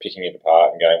enjoy picking it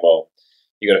apart and going, well,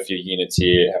 you got a few units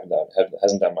here,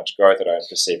 hasn't done much growth. I don't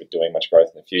perceive it doing much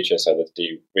growth in the future. So let's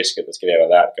de-risk it. Let's get out of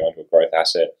that. Go into a growth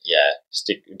asset. Yeah.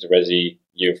 Stick into resi.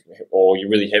 You're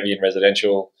really heavy in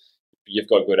residential. You've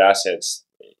got good assets.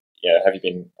 Have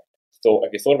you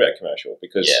thought about commercial?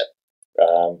 Because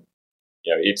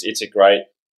it's a great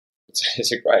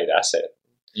asset.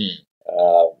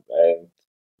 And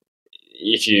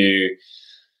if you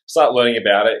start learning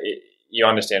about it, you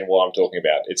understand what I'm talking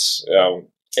about.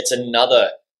 It's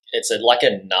another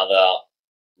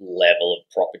level of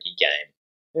property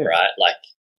game, right? Like,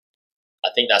 I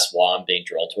think that's why I'm being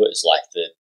drawn to it. Is like the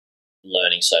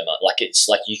learning so much. Like, it's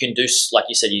like you can do, like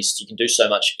you said, you can do so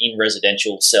much in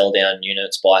residential, sell down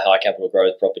units, buy high capital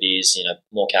growth properties,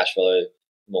 more cash flow,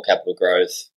 more capital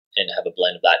growth, and have a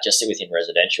blend of that just within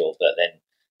residential. But then,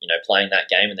 playing that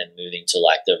game and then moving to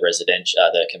like the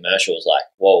commercial is like,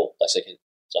 whoa, it's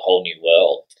a whole new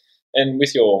world. And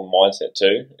with your mindset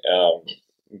too,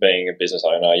 being a business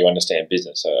owner, you understand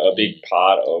business. So a big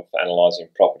part of analysing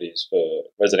properties for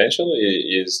residential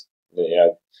is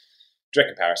the direct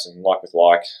comparison, like with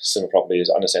like, similar properties,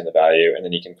 understand the value, and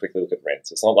then you can quickly look at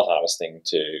rents. It's not the hardest thing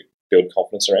to build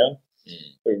confidence around.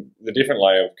 The different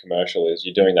layer of commercial is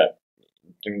you're doing that.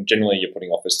 Generally, you're putting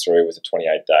offers through with a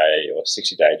 28-day or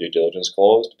 60-day due diligence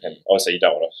clause. Obviously, you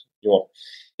don't want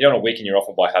to weaken your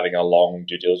offer by having a long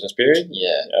due diligence period.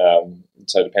 Yeah.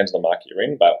 So it depends on the market you're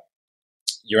in, but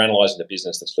you're analysing the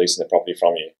business that's leasing the property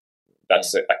from you.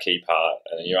 That's a key part,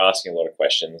 and you're asking a lot of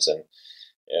questions, and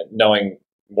knowing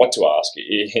what to ask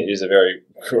is a very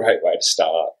great way to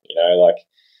start. Like,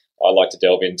 I like to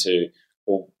delve into,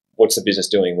 well, what's the business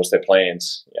doing? What's their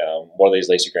plans? What are these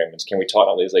lease agreements? Can we tighten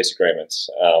up these lease agreements?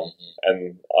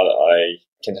 And I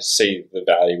can see the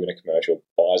value in a commercial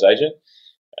buyer's agent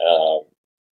a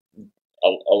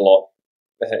lot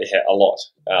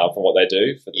from what they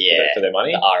do for their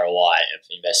money. The ROI of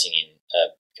investing in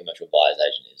a commercial buyer's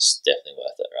agent is definitely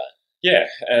worth it, right? Yeah,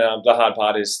 and the hard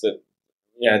part is that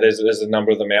there's a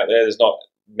number of them out there. There's not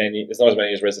as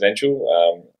many as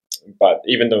residential, but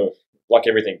even like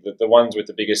everything, the ones with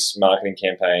the biggest marketing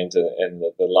campaigns and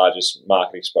the largest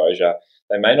market exposure,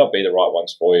 they may not be the right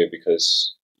ones for you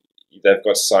because they've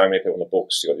got so many people in the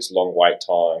books. You've got this long wait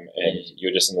time, and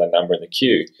you're just another number in the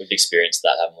queue. We've experienced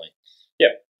that, haven't we?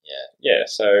 Yeah.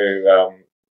 So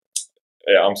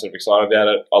I'm sort of excited about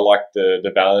it. I like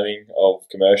the valuing of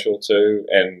commercial too,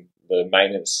 and the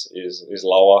maintenance is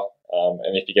lower.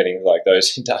 And if you're getting like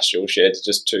those industrial sheds,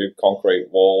 just 2 concrete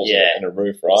walls and a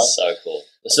roof, right? So cool.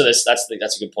 So that's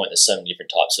a good point. There's so many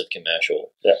different types of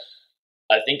commercial. Yeah.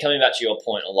 I think coming back to your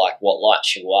point of like what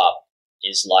lights you up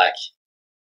is like,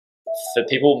 for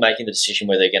people making the decision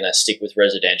whether they're going to stick with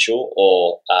residential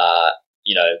or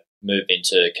move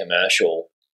into commercial,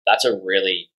 that's a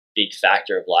really big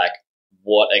factor of like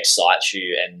what excites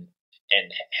you and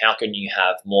how can you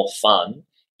have more fun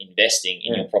investing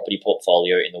in your property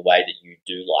portfolio in the way that you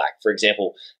do like. For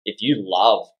example, if you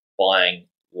love buying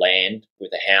land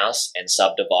with a house and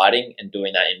subdividing and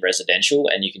doing that in residential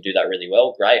and you can do that really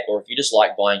well, great. Or if you just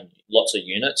like buying lots of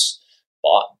units,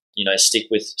 but stick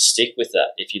with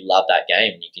that. If you love that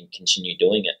game, you can continue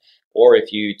doing it. Or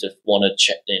if you just want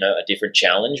a different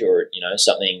challenge or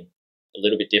something a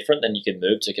little bit different, then you can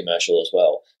move to commercial as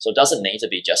well. So it doesn't need to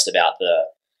be just about the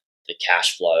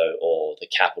cash flow or the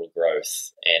capital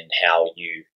growth and how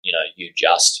you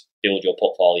just build your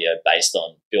portfolio based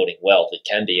on building wealth. It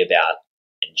can be about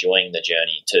enjoying the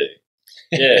journey too.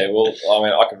 Yeah, well, I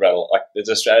mean, I could rattle. Like, there's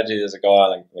a strategy. There's a guy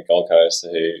on the Gold Coast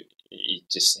who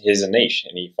here's a niche,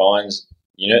 and he finds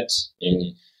units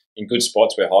in good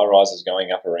spots where high rise is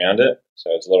going up around it.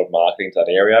 So it's a lot of marketing to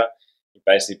that area. He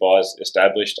basically buys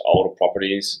established older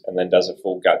properties and then does a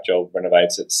full gut job,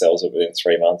 renovates it, sells it within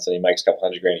 3 months, and he makes a couple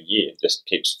 $100,000 a year. Just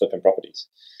keeps flipping properties,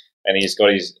 and he's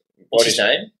got his. What's his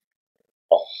name?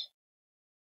 Oh.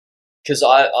 Because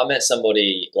I met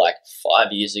somebody like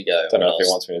 5 years ago. I don't know if he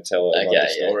wants me to tell the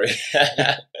story.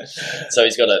 So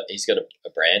he's got a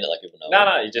brand that like people know.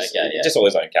 No, he just all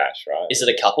his own cash, right? Is it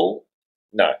a couple?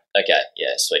 No. Okay,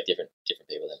 yeah, sweet, different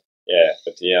people then. Yeah,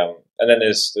 but and then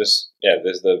there's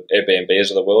the Airbnbs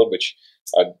of the world, which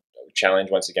I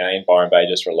challenge once again. Byron Bay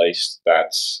just released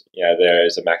that there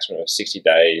is a maximum of 60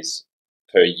 days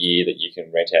per year that you can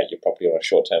rent out your property on a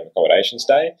short-term accommodation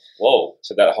stay. Whoa!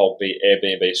 So that whole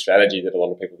Airbnb strategy that a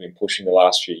lot of people have been pushing the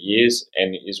last few years,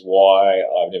 and is why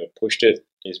I've never pushed it,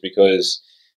 is because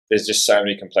there's just so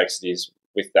many complexities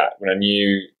with that. When a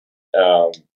new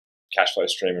cash flow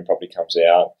stream in property comes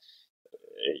out,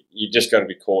 you just got to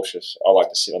be cautious. I like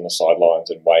to sit on the sidelines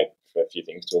and wait for a few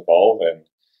things to evolve. And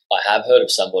I have heard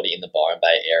of somebody in the Byron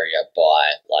Bay area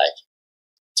buy like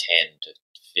 10 to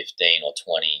 15 or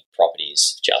 20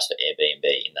 properties just for Airbnb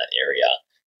in that area,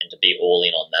 and to be all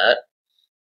in on that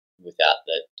without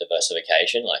the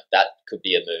diversification, like that could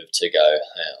be a move to go,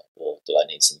 well, do I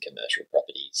need some commercial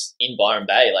properties in Byron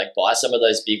Bay? Like buy some of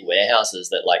those big warehouses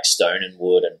that like Stone and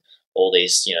Wood and all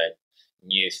these,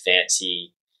 new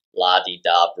fancy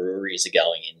la-di-da breweries are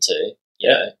going into, you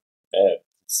know,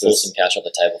 pull some cash off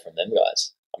the table from them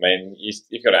guys. I mean,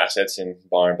 you've got assets in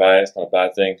Byron Bay. It's not a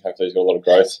bad thing. Hopefully, it's got a lot of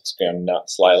growth. It's going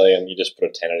nuts lately, and you just put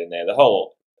a tenant in there. The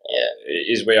whole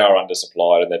is we are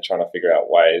undersupplied, and they're trying to figure out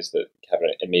ways that have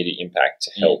an immediate impact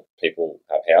to help people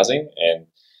have housing. And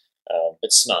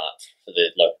it's smart for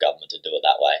the local government to do it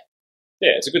that way.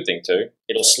 Yeah, it's a good thing too.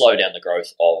 It'll slow down the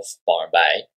growth of Byron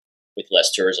Bay with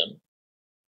less tourism.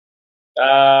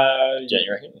 Don't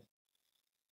you reckon?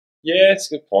 Yeah,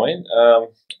 it's a good point. I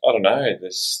don't know.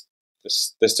 There's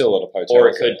still a lot of hotels. Or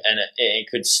it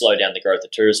could slow down the growth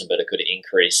of tourism, but it could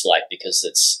increase, because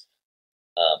it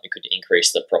could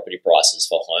increase the property prices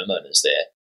for homeowners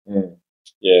there.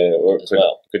 Yeah, or it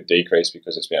could decrease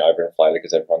because it's been overinflated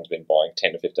because everyone's been buying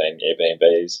 10 to 15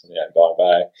 Airbnbs in Byron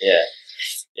Bay.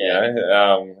 Yeah.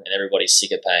 And everybody's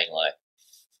sick of paying like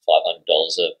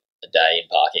 $500 a day in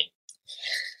parking.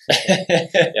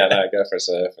 Yeah, no, go for a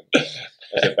surf. And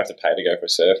I have to pay to go for a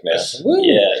surf now.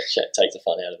 Yeah, take the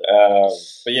fun out of it.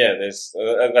 But yeah,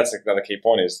 that's another key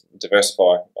point is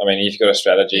diversify. I mean, if you've got a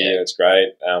strategy, it's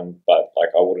great. But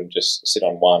I wouldn't just sit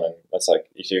on one. And that's like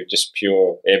if you're just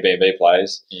pure Airbnb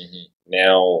plays.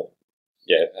 Now,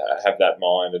 have that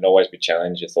mind and always be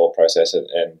challenged your thought process.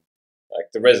 And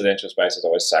like the residential space is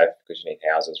always safe because you need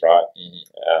houses, right?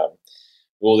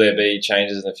 Will there be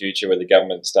changes in the future where the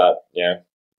government start,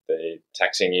 they're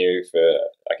taxing you for,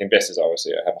 investors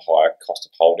obviously have a higher cost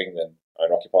of holding than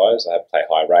owner occupiers. They have to pay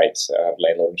high rates, they have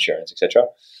landlord insurance, etc.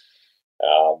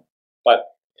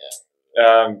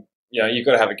 You've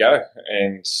got to have a go,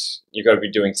 and you've got to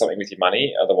be doing something with your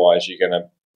money. Otherwise,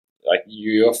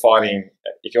 you're fighting.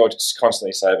 If you're just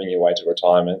constantly saving your way to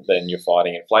retirement, then you're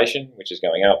fighting inflation, which is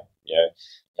going up.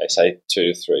 They say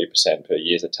 2 to 3% per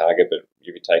year is a target, but if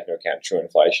you take into account true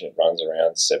inflation, it runs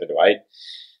around 7 to 8.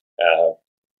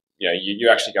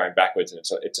 You're actually going backwards, and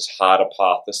it's a harder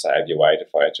path to save your way to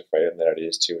financial freedom than it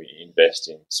is to invest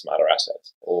in smarter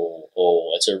assets.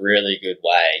 It's a really good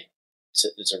way.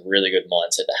 It's a really good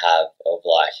mindset to have of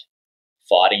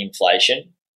fighting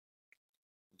inflation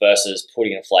versus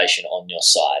putting inflation on your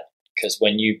side. Because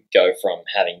when you go from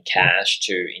having cash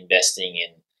to investing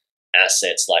in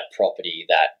assets like property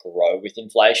that grow with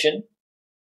inflation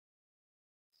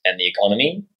and the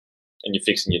economy, and you're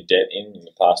fixing your debt in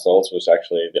the past also was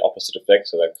actually the opposite effect.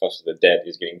 So the cost of the debt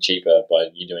is getting cheaper by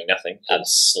you doing nothing.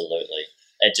 Absolutely.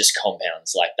 It just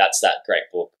compounds. That's that great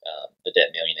book, The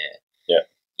Debt Millionaire.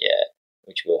 Yeah,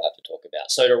 which we'll have to talk about.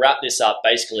 So to wrap this up,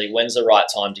 basically, when's the right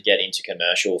time to get into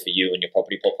commercial for you and your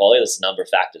property portfolio? There's a number of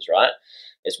factors, right?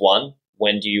 It's one,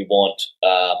 when do you want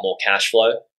more cash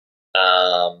flow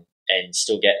and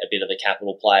still get a bit of a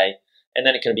capital play? And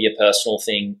then it can be a personal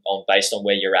thing based on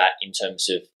where you're at in terms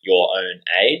of your own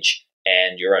age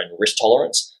and your own risk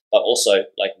tolerance, but also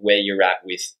where you're at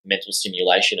with mental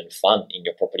stimulation and fun in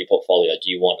your property portfolio. Do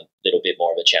you want a little bit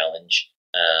more of a challenge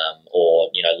or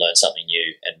learn something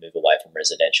new and move away from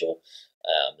residential?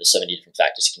 There's so many different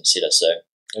factors to consider.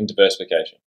 And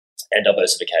diversification. And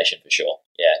diversification for sure.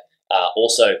 Yeah.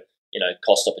 Also,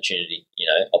 cost opportunity,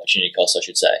 opportunity cost, I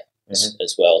should say,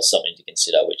 as well as something to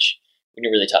consider, which we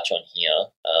didn't really touch on here,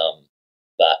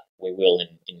 but we will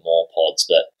in more pods.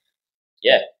 But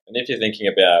yeah. And if you're thinking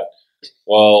about,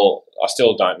 well, I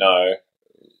still don't know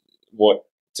what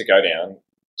to go down,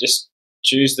 just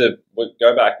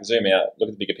go back, zoom out, look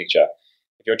at the bigger picture.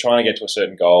 If you're trying to get to a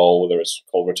certain goal, whether it's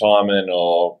called retirement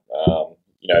or,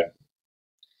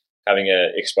 having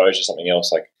an exposure to something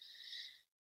else,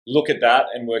 look at that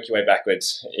and work your way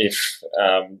backwards if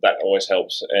that always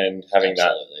helps. And having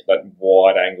that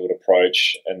wide-angled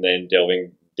approach and then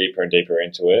delving deeper and deeper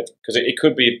into it. Because it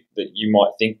could be that you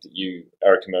might think that you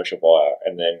are a commercial buyer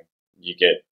and then you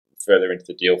get further into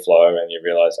the deal flow and you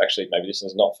realize actually maybe this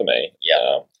is not for me.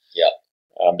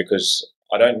 Because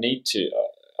I don't need to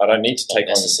take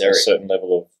on a certain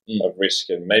level of risk,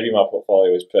 and maybe my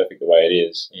portfolio is perfect the way it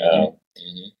is.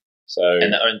 So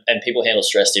and people handle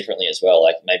stress differently as well.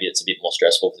 Like maybe it's a bit more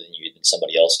stressful for you than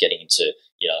somebody else getting into,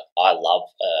 I love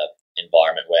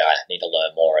environment where I need to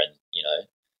learn more, and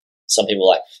some people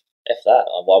are like, F that,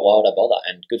 why would I bother?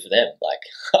 And good for them. Like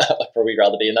I'd probably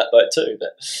rather be in that boat too.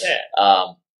 But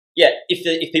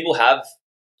if people have,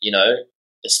 are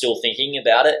still thinking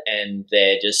about it and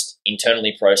they're just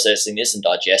internally processing this and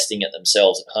digesting it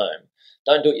themselves at home,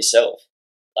 don't do it yourself.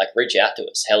 Like reach out to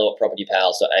us,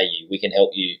 hello@propertypals.au. We can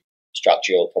help you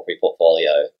structure your property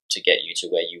portfolio to get you to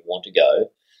where you want to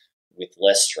go with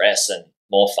less stress and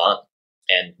more fun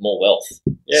and more wealth.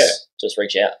 Yeah. Just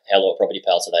reach out,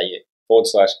 hello@propertypals.au.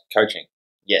 /coaching.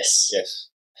 Yes.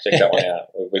 Check that one out.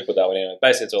 We put that one in.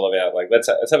 Basically, it's all about let's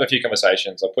have a few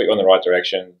conversations. I'll put you on the right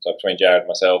direction. So between Jared and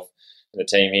myself and the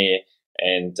team here,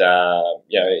 and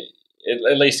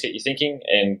at least get you thinking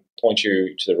and point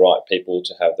you to the right people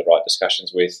to have the right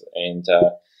discussions with, and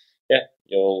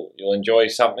you'll enjoy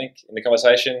something in the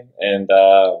conversation, and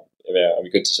it'll be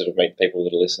good to sort of meet people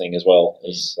that are listening as well,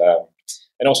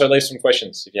 and also leave some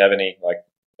questions if you have any.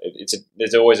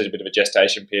 There's always a bit of a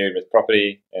gestation period with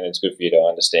property, and it's good for you to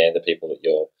understand the people that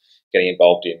you're getting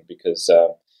involved in, because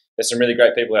there's some really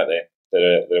great people out there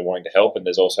that are wanting to help, and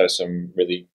there's also some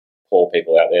really poor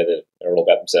people out there that are all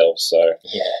about themselves. So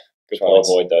good try to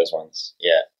avoid those ones.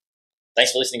 Yeah.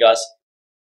 Thanks for listening, guys.